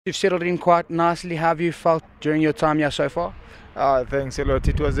You've settled in quite nicely. How have you felt during your time here so far? Thanks a lot.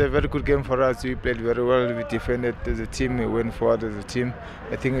 It was a very good game for us. We played very well. We defended as a team. We went forward as a team.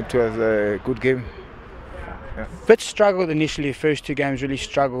 I think it was a good game. Yeah. Wits struggled initially. The first two games really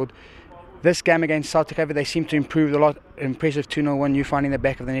struggled. This game against Celtic, however, they seem to improve a lot. Impressive 2-0 win, you finding the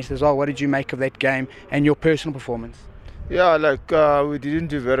back of the net as well. What did you make of that game and your personal performance? Yeah, we didn't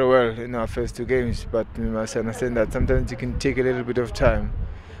do very well in our first two games, but we must understand that sometimes it can take a little bit of time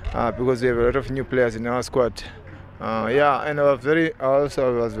because we have a lot of new players in our squad. And I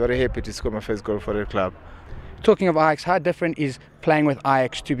also was very happy to score my first goal for the club. Talking of Ajax, how different is playing with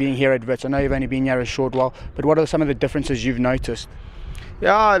Ajax to being here at Wits? I know you've only been here a short while, but what are some of the differences you've noticed?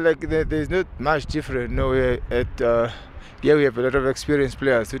 Yeah, there's not much different. No, here we have a lot of experienced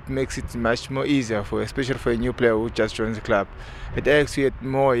players, which makes it much more easier especially for a new player who just joins the club. At Ajax we had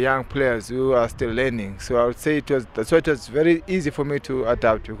more young players who are still learning, so I would say that's why it was very easy for me to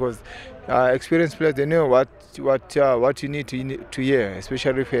adapt, because experienced players, they know what you need to hear,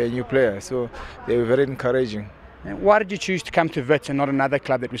 especially if you're a new player. So they were very encouraging. And why did you choose to come to Wits and not another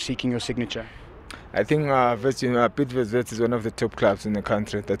club that was seeking your signature? I think Bidvest Wits is one of the top clubs in the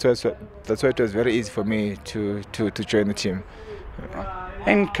country. That's why it was very easy for me to join the team.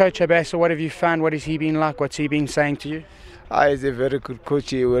 And Coach Abasa, what have you found? What has he been like? What's he been saying to you? He's a very good coach.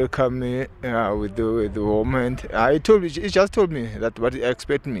 He welcomed me with the warm hand. He just told me that what he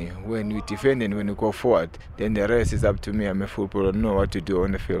expects me when we defend and when we go forward. Then the rest is up to me. I'm a footballer. I know what to do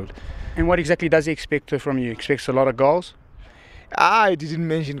on the field. And what exactly does he expect from you? Expects a lot of goals? I didn't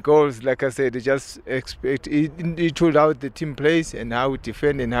mention goals. Like I said, he just expect. He told how the team plays and how we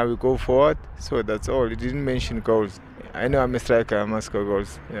defend and how we go forward. So that's all. He didn't mention goals. I know I'm a striker. I must score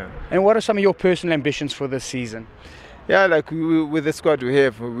goals. Yeah. And what are some of your personal ambitions for this season? Yeah, with the squad we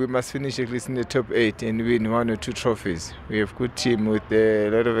have, we must finish at least in the top 8 and win 1 or 2 trophies. We have a good team with a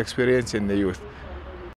lot of experience in the youth.